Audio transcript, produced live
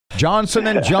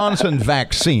Johnson & Johnson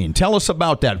vaccine. Tell us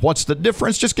about that. What's the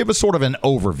difference? Just give us sort of an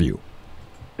overview.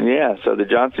 Yeah, so the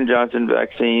Johnson & Johnson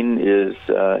vaccine is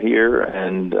here,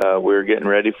 and we're getting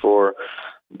ready for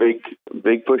big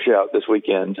push out this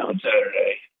weekend on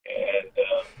Saturday. And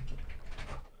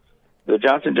the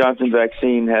Johnson & Johnson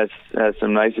vaccine has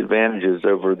some nice advantages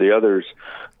over the others.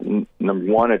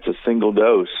 Number one, it's a single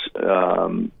dose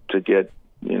to get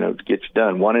you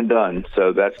done, one and done.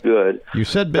 So that's good. You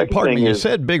said big. Pardon me. You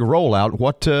said big rollout.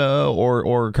 What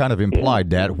or kind of implied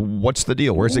that? What's the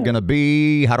deal? Where's it going to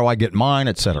be? How do I get mine,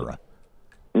 etc.?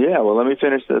 Yeah. Well, let me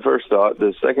finish the first thought.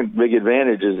 The second big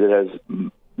advantage is it has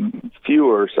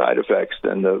fewer side effects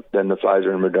than the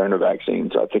Pfizer and Moderna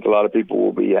vaccines. So I think a lot of people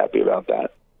will be happy about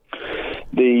that.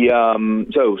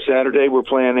 So Saturday we're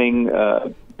planning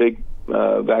a big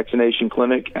vaccination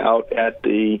clinic out at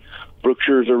the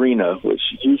Brookshire's Arena, which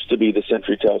used to be the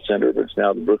CenturyTel Center, but it's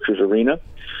now the Brookshire's Arena.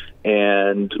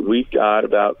 And we've got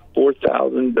about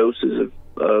 4,000 doses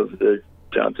of the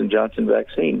Johnson & Johnson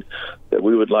vaccine that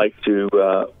we would like to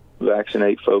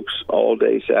vaccinate folks all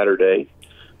day Saturday.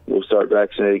 We'll start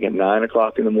vaccinating at 9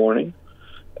 o'clock in the morning,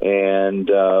 and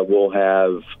we'll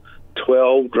have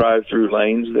 12 drive-through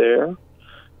lanes there,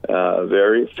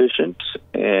 very efficient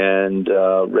and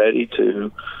ready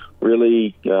to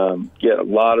really get a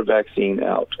lot of vaccine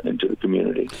out into the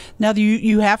community. Now,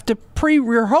 you have to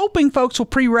we're hoping folks will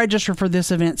pre-register for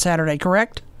this event Saturday,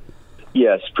 correct?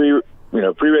 Yes,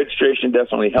 pre-registration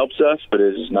definitely helps us, but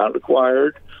it is not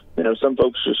required. Some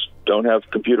folks just don't have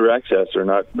computer access or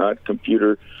not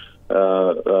computer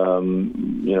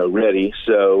ready.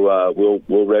 So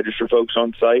we'll register folks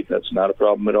on site. That's not a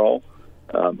problem at all.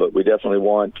 But we definitely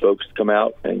want folks to come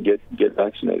out and get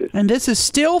vaccinated. And this is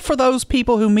still for those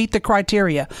people who meet the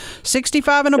criteria.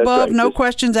 65 and above, right. No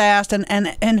questions asked,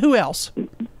 and who else?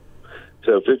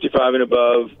 So 65 and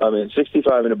above,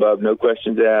 65 and above, no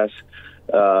questions asked.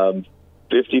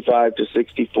 55 to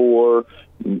 64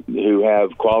 who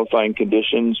have qualifying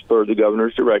conditions per the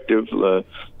governor's directive. So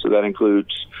that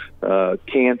includes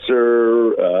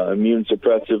cancer, immune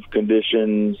suppressive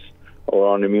conditions, or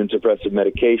on immune suppressive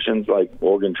medications like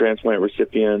organ transplant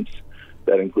recipients.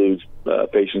 That includes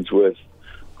patients with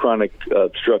chronic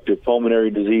obstructive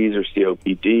pulmonary disease or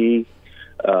COPD.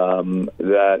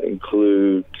 That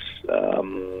includes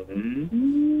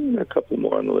a couple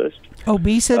more on the list.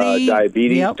 Obesity.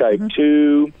 Diabetes, yep. type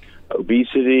 2,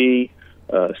 obesity,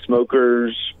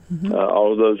 smokers.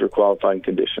 All of those are qualifying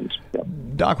conditions. Yep.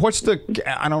 Doc, what's I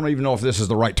don't even know if this is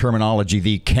the right terminology,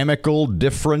 the chemical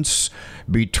difference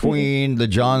between the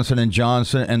Johnson &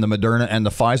 Johnson and the Moderna and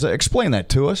the Pfizer? Explain that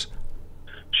to us.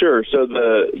 Sure. So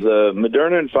the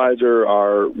Moderna and Pfizer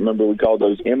are, remember, we call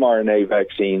those mRNA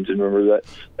vaccines, and remember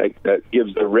that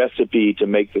gives the recipe to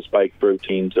make the spike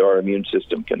protein so our immune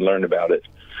system can learn about it.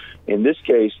 In this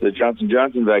case, the Johnson &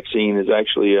 Johnson vaccine is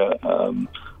actually a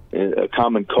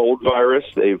common cold virus.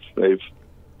 They've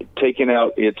taken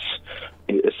out its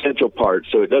essential part,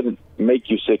 so it doesn't make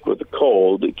you sick with a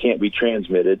cold. It can't be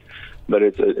transmitted, but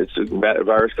it's a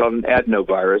virus called an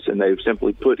adenovirus, and they've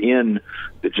simply put in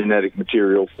the genetic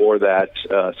material for that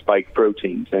spike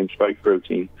protein, same spike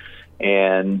protein,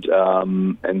 and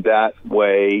that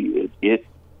way it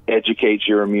educates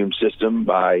your immune system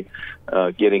by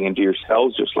getting into your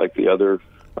cells, just like the other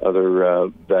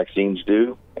vaccines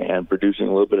do, and producing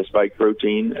a little bit of spike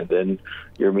protein, and then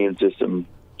your immune system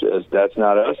says, that's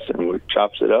not us, and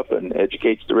chops it up and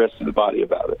educates the rest of the body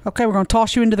about it. Okay, we're going to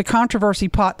toss you into the controversy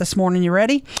pot this morning. You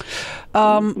ready?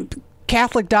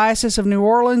 Catholic Diocese of New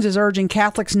Orleans is urging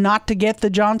Catholics not to get the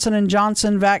Johnson &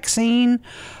 Johnson vaccine.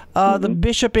 The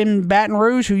bishop in Baton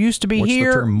Rouge, who used to be What's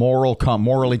here, the term? Morally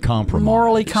compromised.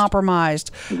 Morally compromised.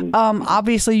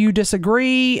 Obviously, you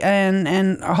disagree,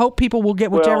 and I hope people will get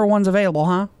whichever one's available,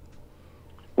 huh?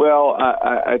 Well,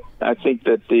 I think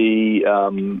that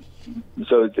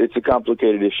so it's a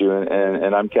complicated issue,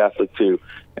 and I'm Catholic too,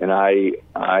 and I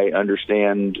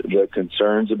understand the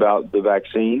concerns about the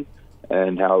vaccine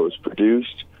and how it was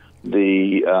produced.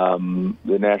 The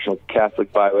National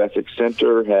Catholic Bioethics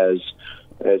Center has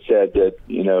said that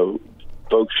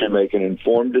folks should make an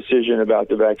informed decision about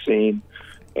the vaccine,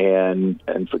 and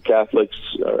for Catholics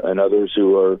and others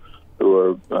who are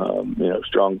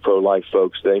strong pro-life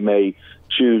folks, they may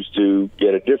choose to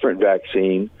get a different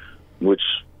vaccine, which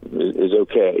is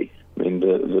okay. I mean,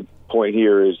 the point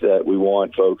here is that we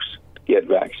want folks to get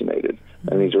vaccinated,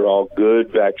 and these are all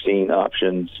good vaccine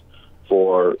options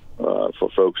for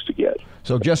folks to get.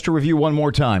 So just to review one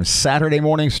more time, Saturday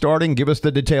morning starting, give us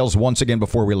the details once again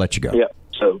before we let you go. Yeah,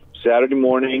 so Saturday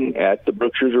morning at the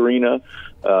Brookshire's Arena,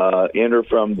 enter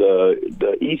from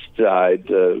the east side,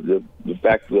 the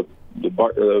back, the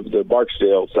the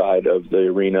Barksdale side of the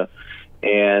arena,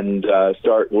 and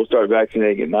we'll start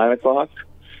vaccinating at 9:00.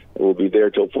 We'll be there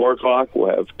till 4:00. We'll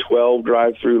have 12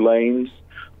 drive-through lanes.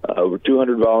 Over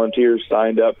 200 volunteers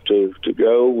signed up to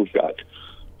go. We've got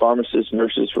pharmacists,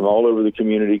 nurses from all over the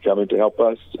community coming to help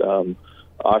us.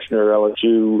 Ochsner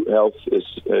LSU Health is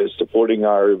supporting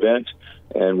our event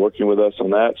and working with us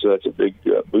on that, so that's a big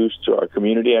boost to our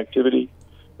community activity.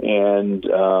 And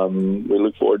we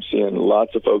look forward to seeing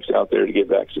lots of folks out there to get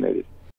vaccinated.